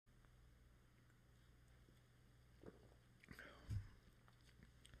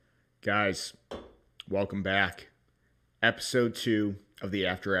Guys, welcome back. Episode 2 of the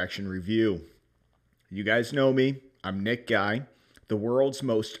After Action Review. You guys know me. I'm Nick Guy, the world's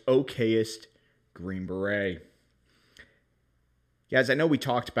most okayest Green Beret. Guys, I know we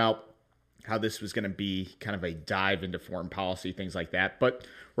talked about how this was going to be kind of a dive into foreign policy, things like that, but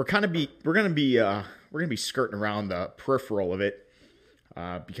we're going to be skirting around the peripheral of it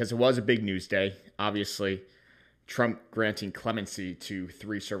because it was a big news day. Obviously, Trump granting clemency to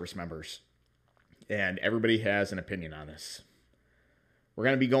 3 service members, and everybody has an opinion on this. We're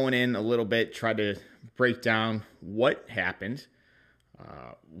going to be going in a little bit, try to break down what happened,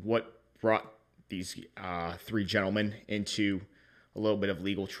 what brought these 3 gentlemen into a little bit of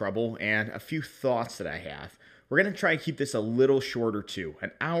legal trouble, and a few thoughts that I have. We're going to try and keep this a little shorter too.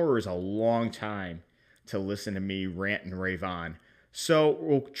 An hour is a long time to listen to me rant and rave on. So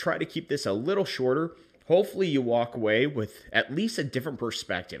we'll try to keep this a little shorter. Hopefully you walk away with at least a different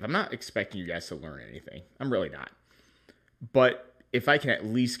perspective. I'm not expecting you guys to learn anything. I'm really not. But if I can at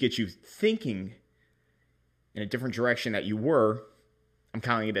least get you thinking in a different direction that you were, I'm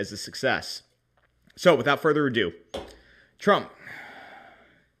counting it as a success. So without further ado, Trump,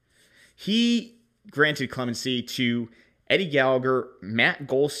 he granted clemency to Eddie Gallagher, Matt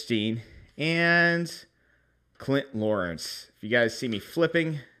Goldstein, and Clint Lawrence. If you guys see me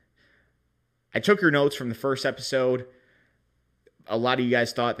flipping, I took your notes from the first episode. A lot of you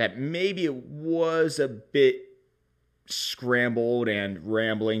guys thought that maybe it was a bit scrambled and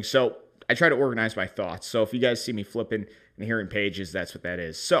rambling. So I try to organize my thoughts. So if you guys see me flipping and hearing pages, that's what that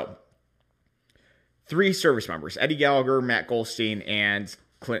is. So 3 service members, Eddie Gallagher, Matt Goldstein, and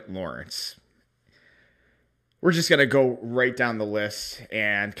Clint Lawrence. We're just going to go right down the list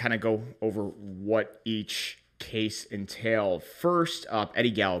and kind of go over what each case entailed. First up,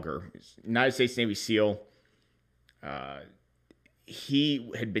 Eddie Gallagher, United States Navy SEAL. He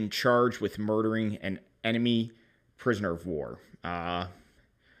had been charged with murdering an enemy prisoner of war.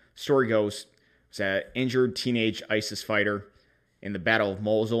 Story goes, he was an injured teenage ISIS fighter in the Battle of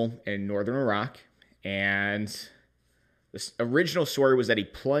Mosul in northern Iraq. And the original story was that he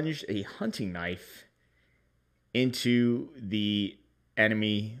plunged a hunting knife into the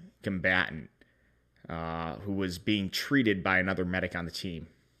enemy combatant who was being treated by another medic on the team.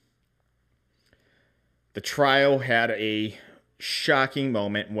 The trial had a shocking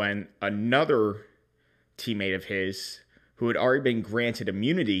moment when another teammate of his, who had already been granted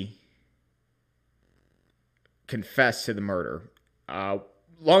immunity, confessed to the murder.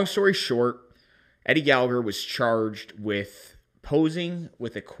 Long story short, Eddie Gallagher was charged with posing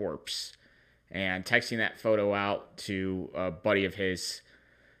with a corpse and texting that photo out to a buddy of his.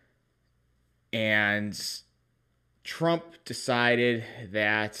 And Trump decided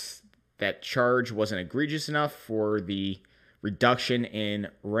that that charge wasn't egregious enough for the reduction in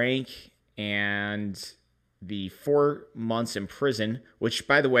rank and the 4 months in prison, which,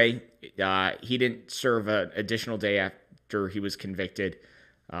 by the way, he didn't serve an additional day after he was convicted.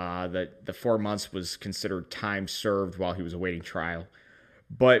 The 4 months was considered time served while he was awaiting trial.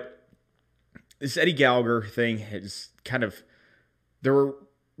 But this Eddie Gallagher thing is there were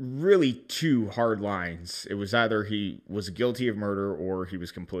really 2 hard lines. It was either he was guilty of murder or he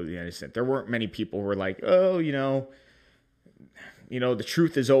was completely innocent. There weren't many people who were like, oh, the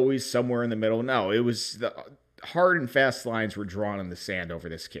truth is always somewhere in the middle. No, it was the hard and fast lines were drawn in the sand over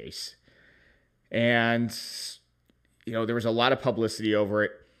this case. And, there was a lot of publicity over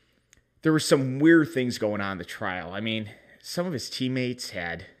it. There were some weird things going on in the trial. I mean, some of his teammates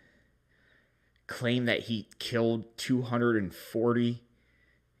had claimed that he killed 240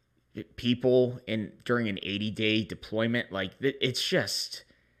 people during an 80-day deployment. Like, the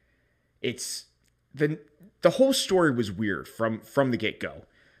whole story was weird from the get-go.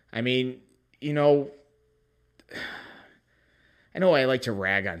 I mean, I know I like to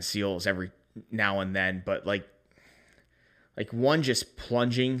rag on SEALs every now and then, but like one just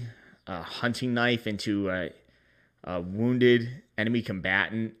plunging a hunting knife into a wounded enemy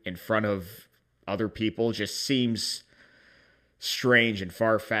combatant in front of other people just seems strange and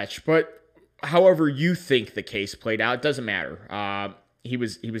far-fetched. But however you think the case played out, it doesn't matter. He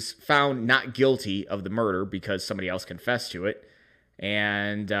was found not guilty of the murder because somebody else confessed to it,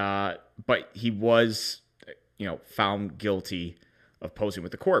 and but he was found guilty of posing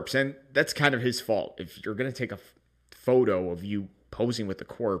with the corpse, and that's kind of his fault. If you're going to take a photo of you posing with the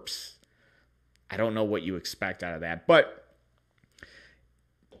corpse, I don't know what you expect out of that. But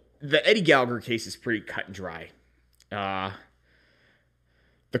the Eddie Gallagher case is pretty cut and dry.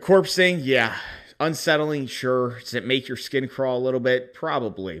 The corpse thing, yeah, unsettling, sure. Does it make your skin crawl a little bit?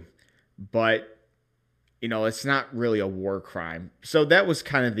 Probably. But it's not really a war crime. So that was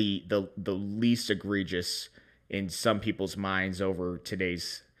kind of the least egregious in some people's minds over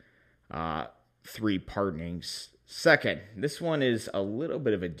today's 3 pardonings. Second, this one is a little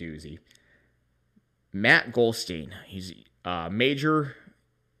bit of a doozy. Matt Goldstein, he's a major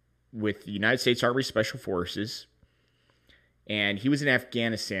with the United States Army Special Forces, and he was in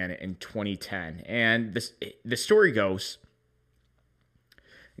Afghanistan in 2010. And the story goes,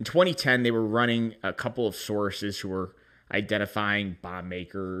 in 2010, they were running a couple of sources who were identifying bomb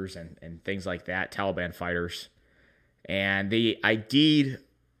makers and things like that, Taliban fighters. And they ID'd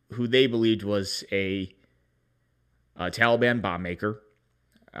who they believed was a Taliban bomb maker.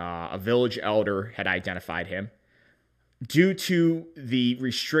 A village elder had identified him. Due to the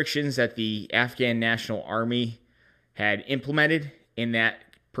restrictions that the Afghan National Army had implemented in that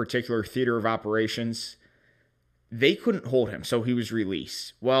particular theater of operations, they couldn't hold him, so he was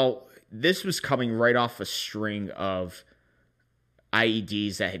released. Well, this was coming right off a string of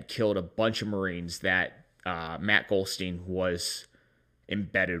IEDs that had killed a bunch of Marines that Matt Goldstein was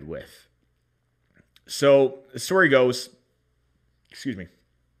embedded with. So the story goes,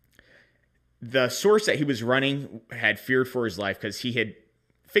 the source that he was running had feared for his life because he had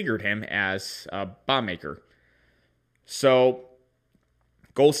figured him as a bomb maker. So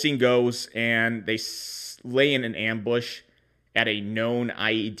Goldstein goes and they lay in an ambush at a known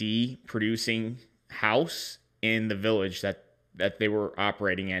IED producing house in the village that they were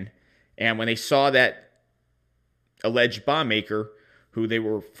operating in. And when they saw that alleged bomb maker, who they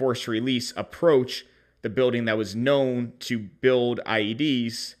were forced to release, approach the building that was known to build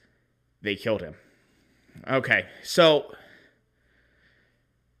IEDs, they killed him. Okay, so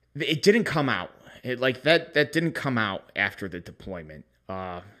it didn't come out. That didn't come out after the deployment.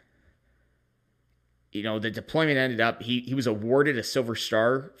 The deployment ended up, he was awarded a Silver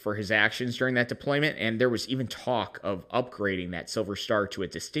Star for his actions during that deployment, and there was even talk of upgrading that Silver Star to a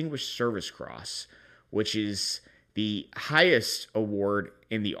Distinguished Service Cross, which is the highest award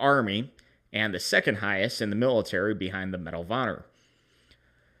in the Army and the second highest in the military behind the Medal of Honor.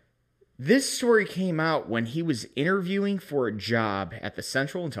 This story came out when he was interviewing for a job at the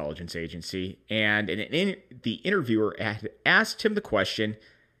Central Intelligence Agency, and the interviewer had asked him the question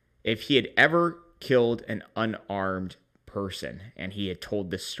if he had ever killed an unarmed person, and he had told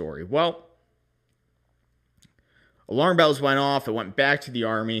this story. Well, alarm bells went off, it went back to the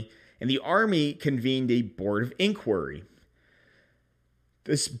Army, and the Army convened a board of inquiry.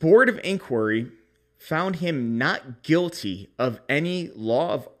 This board of inquiry found him not guilty of any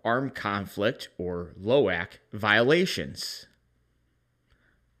law of armed conflict, or LOAC, violations.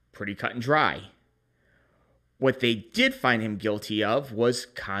 Pretty cut and dry. What they did find him guilty of was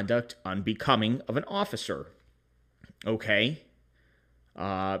conduct unbecoming of an officer. Okay.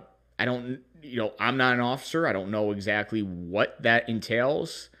 I'm not an officer. I don't know exactly what that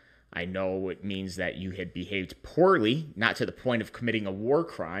entails. I know it means that you had behaved poorly, not to the point of committing a war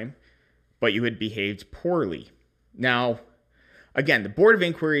crime, but you had behaved poorly. Now, again, the Board of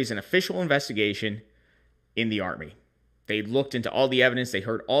Inquiry is an official investigation in the Army. They looked into all the evidence. They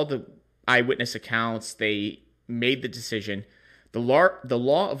heard all the eyewitness accounts. They made the decision. The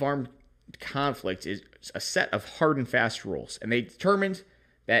law of armed conflict is a set of hard and fast rules, and they determined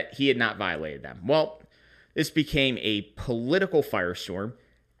that he had not violated them. Well, this became a political firestorm.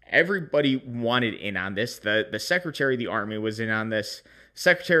 Everybody wanted in on this. The Secretary of the Army was in on this.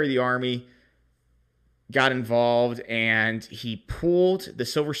 Secretary of the Army got involved, and he pulled the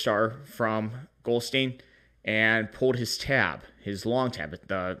Silver Star from Goldstein and pulled his tab, his long tab,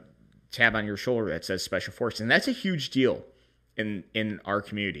 the tab on your shoulder that says Special Forces. And that's a huge deal in our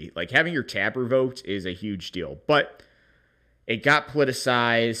community. Like, having your tab revoked is a huge deal. But it got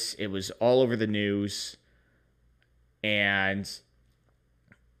politicized. It was all over the news. And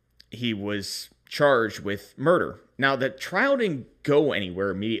he was charged with murder. Now, the trial didn't go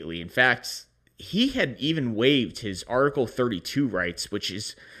anywhere immediately. In fact, he had even waived his Article 32 rights, which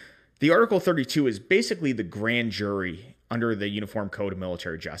is, the Article 32 is basically the grand jury under the Uniform Code of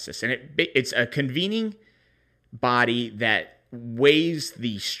Military Justice. And it's a convening body that weighs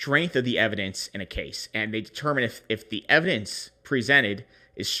the strength of the evidence in a case. And they determine if the evidence presented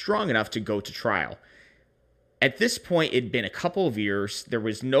is strong enough to go to trial. At this point, it'd been a couple of years. There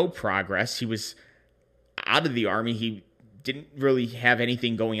was no progress. He was out of the Army. He didn't really have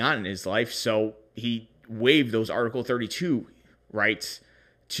anything going on in his life, so he waived those Article 32 rights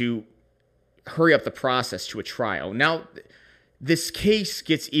to hurry up the process to a trial. Now, this case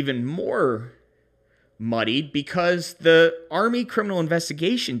gets even more muddied because the Army Criminal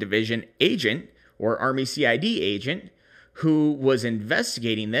Investigation Division agent, or Army CID agent, who was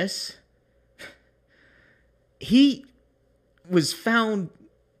investigating this, he was found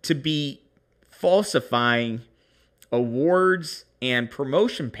to be falsifying awards and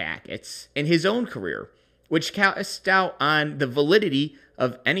promotion packets in his own career, which cast doubt on the validity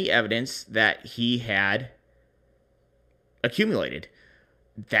of any evidence that he had accumulated.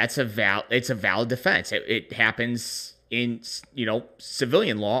 It's a valid defense. It happens in,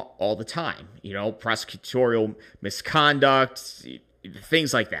 civilian law all the time. Prosecutorial misconduct,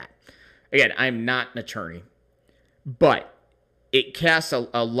 things like that. Again, I'm not an attorney, but it casts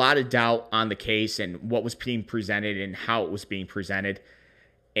a lot of doubt on the case and what was being presented and how it was being presented.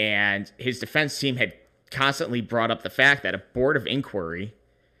 And his defense team had constantly brought up the fact that a board of inquiry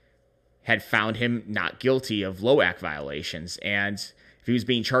had found him not guilty of LOAC violations. And if he was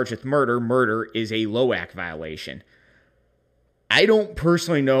being charged with murder, murder is a LOAC violation. I don't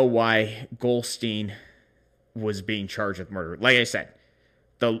personally know why Goldstein was being charged with murder. Like I said,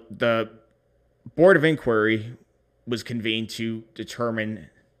 the board of inquiry was convened to determine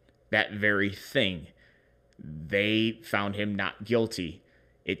that very thing. They found him not guilty.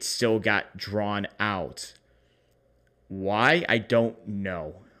 It still got drawn out. Why? I don't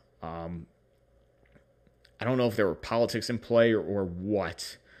know. I don't know if there were politics in play or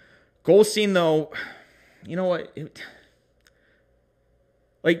what. Goldstein, though, you know what?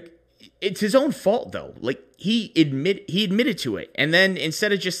 It's his own fault, though. He admitted to it. And then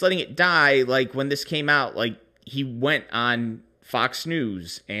instead of just letting it die, when this came out, he went on Fox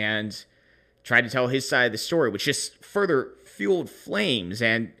News and tried to tell his side of the story, which just further fueled flames,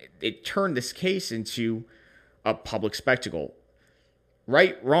 and it turned this case into a public spectacle.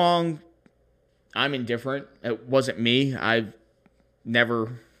 Right, wrong, I'm indifferent. It wasn't me. I've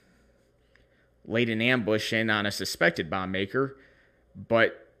never laid an ambush in on a suspected bomb maker,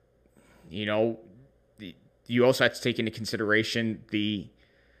 but, you also have to take into consideration the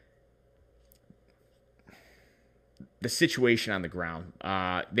situation on the ground.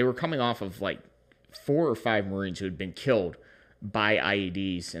 They were coming off of 4 or 5 Marines who had been killed by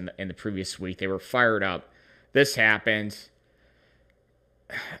IEDs in the previous week. They were fired up. This happened.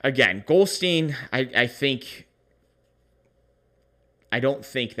 Again, Goldstein, I don't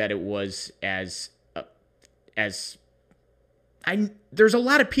think that it was there's a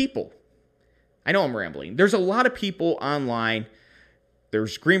lot of people. I know I'm rambling. There's a lot of people online.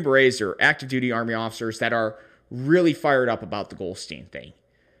 There's Green Berets or active duty Army officers that are really fired up about the Goldstein thing.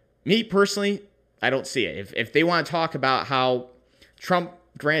 Me personally, I don't see it. If they want to talk about how Trump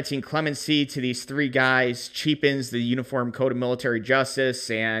granting clemency to these 3 guys cheapens the Uniform Code of Military Justice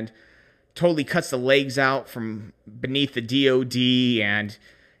and totally cuts the legs out from beneath the DOD, and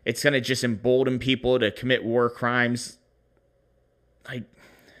it's going to just embolden people to commit war crimes,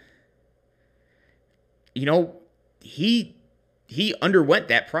 he underwent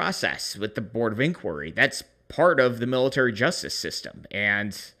that process with the Board of Inquiry. That's part of the military justice system.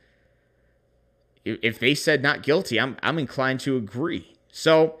 And if they said not guilty, I'm inclined to agree.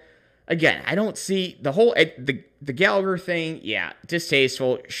 So again, I don't see the whole, the Gallagher thing. Yeah.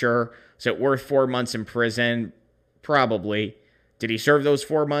 Distasteful. Sure. Is it worth 4 months in prison? Probably. Did he serve those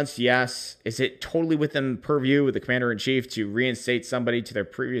 4 months? Yes. Is it totally within the purview of the commander-in-chief to reinstate somebody to their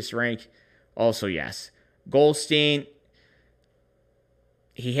previous rank? Also, yes. Goldstein,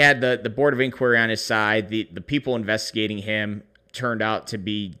 he had the Board of Inquiry on his side. The people investigating him turned out to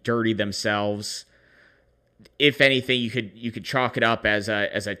be dirty themselves. If anything, you could chalk it up as a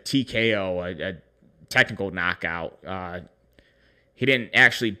TKO, a technical knockout. He didn't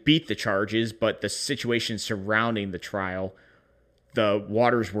actually beat the charges, but the situation surrounding the trial, the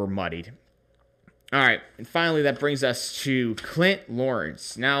waters were muddied. All right, and finally, that brings us to Clint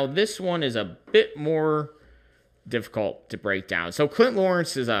Lawrence. Now, this one is a bit more difficult to break down. So, Clint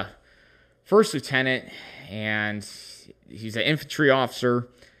Lawrence is a first lieutenant, and he's an infantry officer,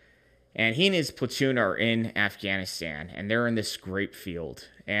 and he and his platoon are in Afghanistan, and they're in this grape field.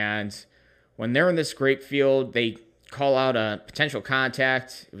 And when they're in this grape field, they call out a potential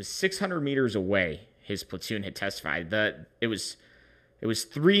contact. It was 600 meters away, his platoon had testified. It was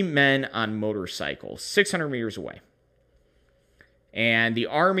 3 men on motorcycles, 600 meters away. And the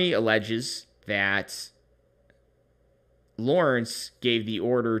Army alleges that Lawrence gave the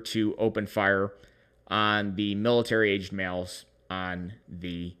order to open fire on the military-aged males on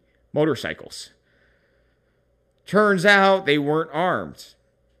the motorcycles. Turns out they weren't armed.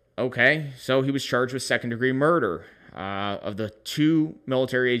 Okay, so he was charged with second-degree murder of the 2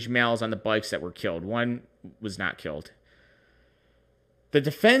 military-aged males on the bikes that were killed. One was not killed. The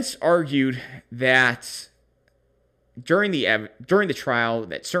defense argued that during the trial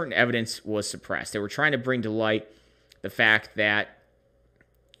that certain evidence was suppressed. They were trying to bring to light the fact that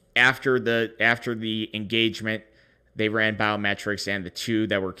after the engagement, they ran biometrics, and the two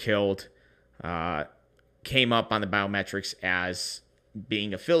that were killed came up on the biometrics as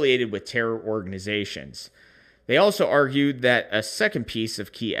being affiliated with terror organizations. They also argued that a second piece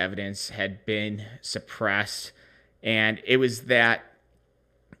of key evidence had been suppressed, and it was that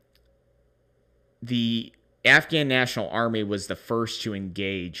the Afghan National Army was the first to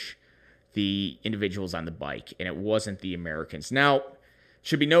engage the individuals on the bike, and it wasn't the Americans. Now, it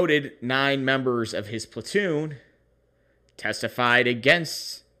should be noted, 9 members of his platoon testified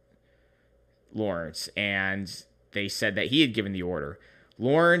against Lawrence, and they said that he had given the order.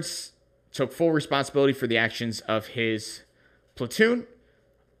 Lawrence took full responsibility for the actions of his platoon,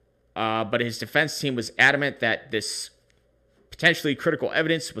 but his defense team was adamant that this potentially critical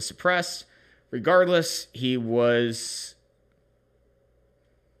evidence was suppressed. Regardless, he was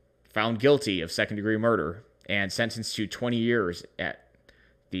found guilty of second-degree murder and sentenced to 20 years at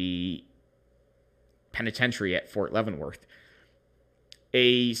the penitentiary at Fort Leavenworth.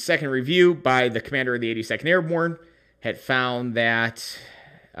 A second review by the commander of the 82nd Airborne had found that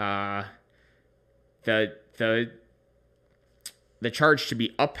the charge to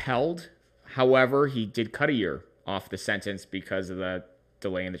be upheld. However, he did cut a year off the sentence because of the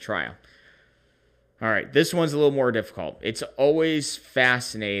delay in the trial. All right, this one's a little more difficult. It's always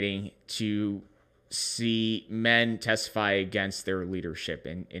fascinating to see men testify against their leadership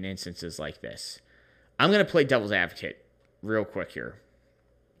in instances like this. I'm going to play devil's advocate real quick here.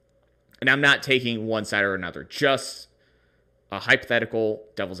 And I'm not taking one side or another, just a hypothetical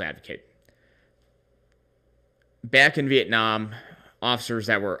devil's advocate. Back in Vietnam, officers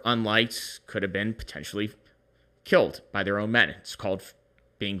that were unliked could have been potentially killed by their own men. It's called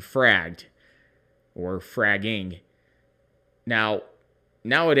being fragged or fragging. Now,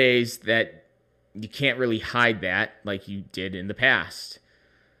 nowadays, that you can't really hide that like you did in the past.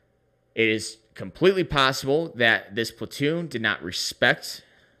 It is completely possible that this platoon did not respect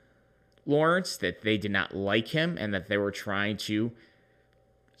Lawrence, that they did not like him, and that they were trying to,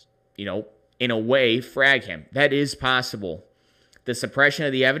 in a way, frag him. That is possible. The suppression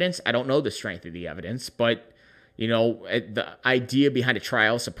of the evidence, I don't know the strength of the evidence, but, the idea behind a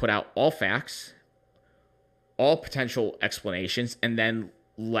trial is to put out all facts, all potential explanations, and then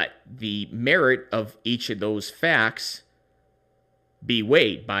let the merit of each of those facts be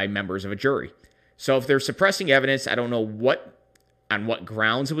weighed by members of a jury. So if they're suppressing evidence, I don't know on what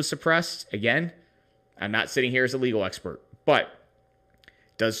grounds it was suppressed. Again, I'm not sitting here as a legal expert, but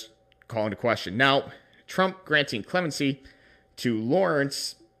it does call into question. Now, Trump granting clemency to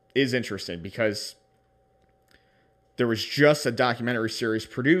Lawrence is interesting because there was just a documentary series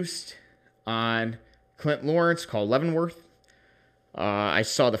produced on Clint Lawrence called Leavenworth. I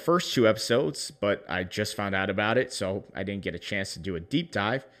saw the first 2 episodes, but I just found out about it, so I didn't get a chance to do a deep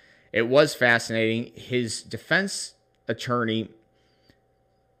dive. It was fascinating. His defense attorney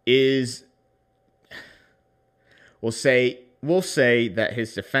we'll say that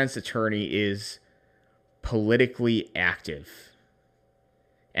his defense attorney is politically active,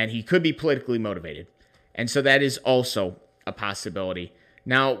 and he could be politically motivated, and so that is also a possibility.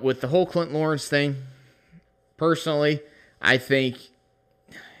 Now, with the whole Clint Lawrence thing, personally, I think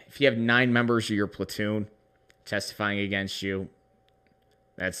if you have 9 members of your platoon testifying against you,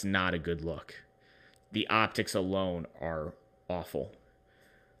 that's not a good look. The optics alone are awful.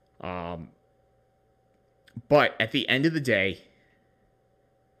 But at the end of the day,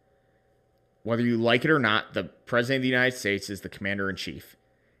 whether you like it or not, the President of the United States is the Commander-in-Chief.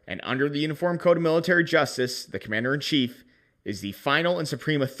 And under the Uniform Code of Military Justice, the Commander-in-Chief is the final and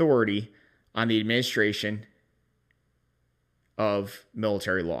supreme authority on the administration of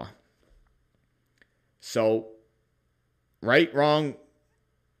military law. So, right, wrong,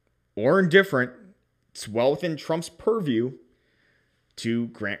 or indifferent, it's well within Trump's purview to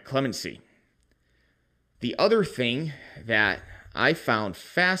grant clemency. The other thing that I found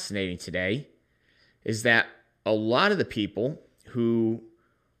fascinating today is that a lot of the people who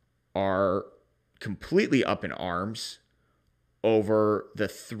are completely up in arms over the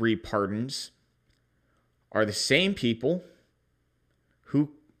 3 pardons are the same people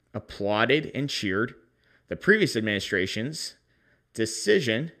who applauded and cheered the previous administration's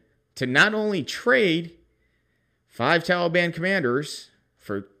decision to not only trade 5 Taliban commanders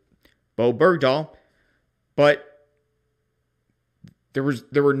for Bo Bergdahl, but there was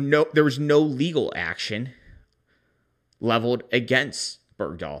no legal action leveled against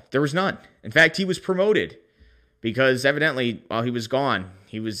Bergdahl. There was none. In fact, he was promoted because evidently while he was gone,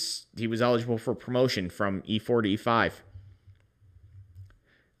 he was eligible for promotion from E4 to E5.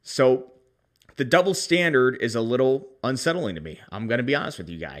 So the double standard is a little unsettling to me. I'm going to be honest with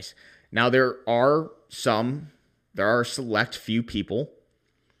you guys. Now, there are a select few people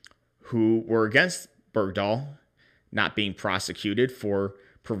who were against Bergdahl not being prosecuted for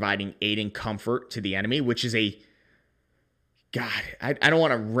providing aid and comfort to the enemy, which is I don't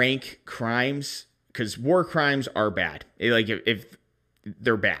want to rank crimes because war crimes are bad. Like if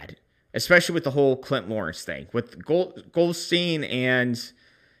they're bad, especially with the whole Clint Lawrence thing with Goldstein and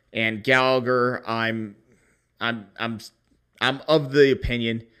Gallagher. I'm of the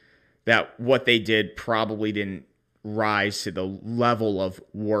opinion that what they did probably didn't rise to the level of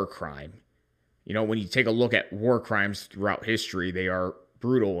war crime. You know, when you take a look at war crimes throughout history, they are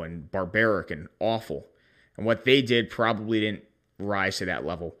brutal and barbaric and awful. And what they did probably didn't rise to that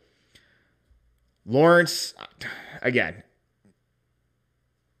level. Lawrence, again,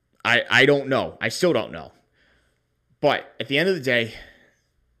 I don't know. I still don't know. But at the end of the day,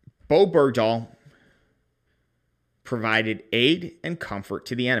 Bo Bergdahl provided aid and comfort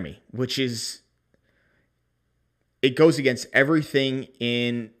to the enemy, which is, it goes against everything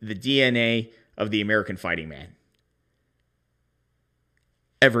in the DNA of the American fighting man.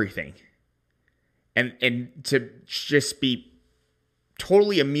 Everything. And to just be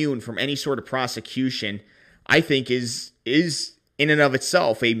totally immune from any sort of prosecution, I think is in and of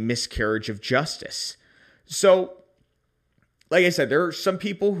itself a miscarriage of justice. So, like I said, there are some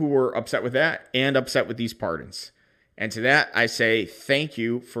people who were upset with that and upset with these pardons. And to that, I say thank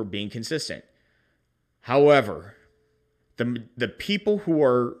you for being consistent. However, the people who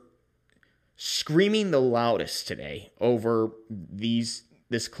are screaming the loudest today over these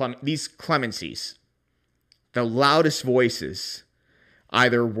clemencies, the loudest voices,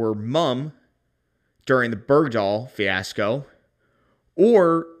 either were mum during the Bergdahl fiasco,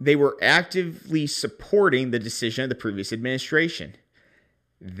 or they were actively supporting the decision of the previous administration.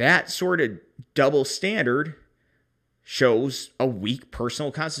 That sort of double standard shows a weak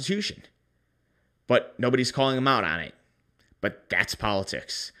personal constitution. But nobody's calling them out on it. But that's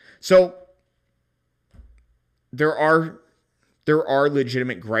politics. So there are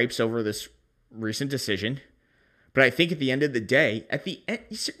legitimate gripes over this recent decision. But I think at the end of the day,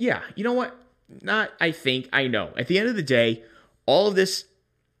 you know what? Not I think, I know. At the end of the day, all of this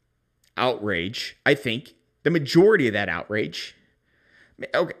outrage, I think the majority of that outrage,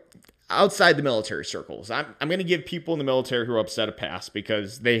 okay, outside the military circles, I'm going to give people in the military who are upset a pass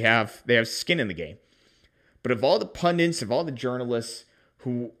because they have skin in the game. But of all the pundits, of all the journalists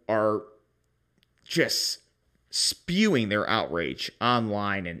who are just spewing their outrage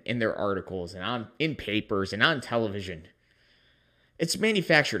online and in their articles and in papers and on television, it's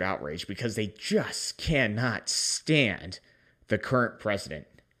manufactured outrage because they just cannot stand the current president.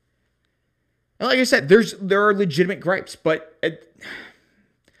 And like I said, there are legitimate gripes, but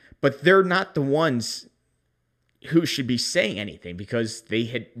they're not the ones who should be saying anything because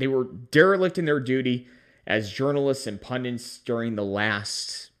they were derelict in their duty as journalists and pundits during the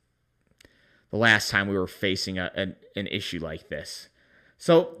last time we were facing an issue like this.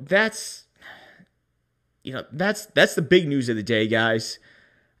 So that's the big news of the day, guys.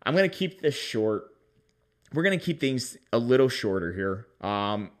 I'm going to keep this short. We're going to keep things a little shorter here.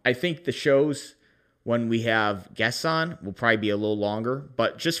 I think the shows, when we have guests on, will probably be a little longer.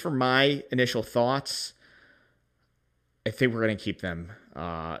 But just for my initial thoughts, I think we're going to keep them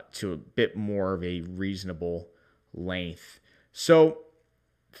to a bit more of a reasonable length. So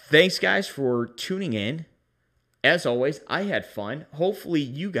thanks, guys, for tuning in. As always, I had fun. Hopefully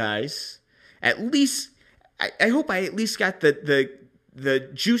you guys, at least, I hope I at least got the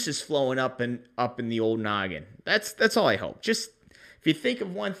juices flowing up in the old noggin. That's all I hope. Just if you think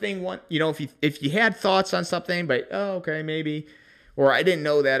of one thing, if you had thoughts on something, but okay, maybe, or I didn't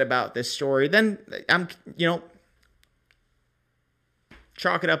know that about this story, then I'm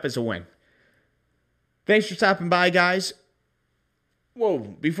chalk it up as a win. Thanks for stopping by, guys. Whoa,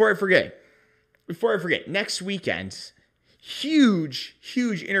 before I forget, next weekend, huge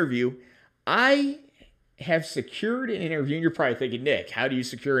interview. I have secured an interview, and you're probably thinking, Nick, how do you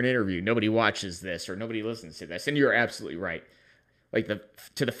secure an interview? Nobody watches this or nobody listens to this, and you're absolutely right. Like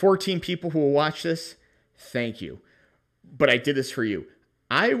to the 14 people who will watch this, thank you. But I did this for you.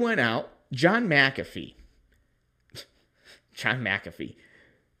 I went out, John McAfee,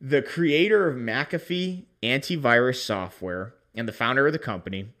 the creator of McAfee antivirus software and the founder of the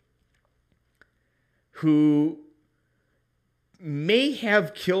company, who may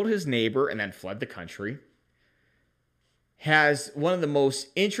have killed his neighbor and then fled the country, has one of the most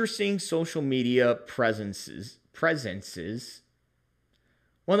interesting social media presences,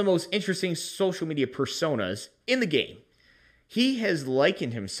 one of the most interesting social media personas in the game. he has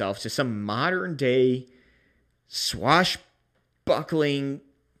likened himself to some modern day swashbuckling,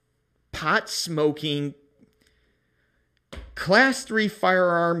 pot smoking, class 3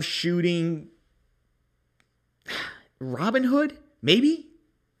 firearm shooting Robin Hood, maybe?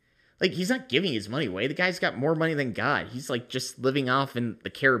 Like, he's not giving his money away. The guy's got more money than God. He's like just living off in the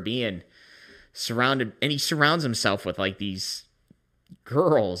Caribbean, and he surrounds himself with like these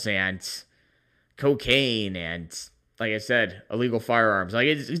girls and cocaine and, like I said, illegal firearms. Like,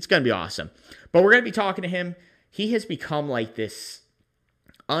 it's going to be awesome. But we're going to be talking to him. He has become like this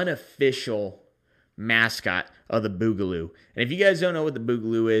unofficial mascot of the Boogaloo. And if you guys don't know what the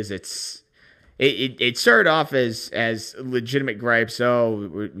Boogaloo is, it started off as legitimate gripes.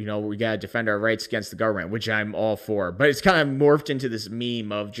 Oh, we got to defend our rights against the government, which I'm all for. But it's kind of morphed into this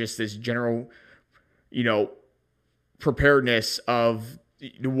meme of just this general, preparedness of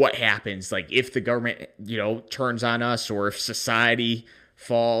what happens, like if the government, turns on us, or if society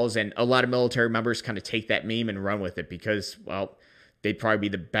falls. And a lot of military members kind of take that meme and run with it because, well, they'd probably be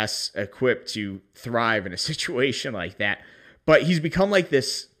the best equipped to thrive in a situation like that. But he's become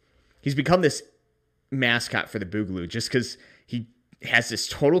this mascot for the Boogaloo just because he has this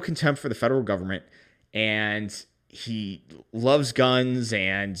total contempt for the federal government, and he loves guns,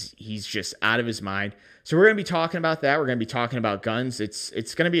 and he's just out of his mind. So we're going to be talking about that. We're going to be talking about guns. It's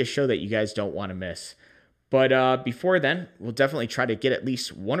going to be a show that you guys don't want to miss. But before then, we'll definitely try to get at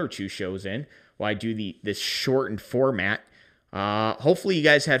least 1 or 2 shows in while I do this shortened format. Hopefully you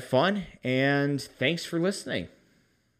guys had fun, and thanks for listening.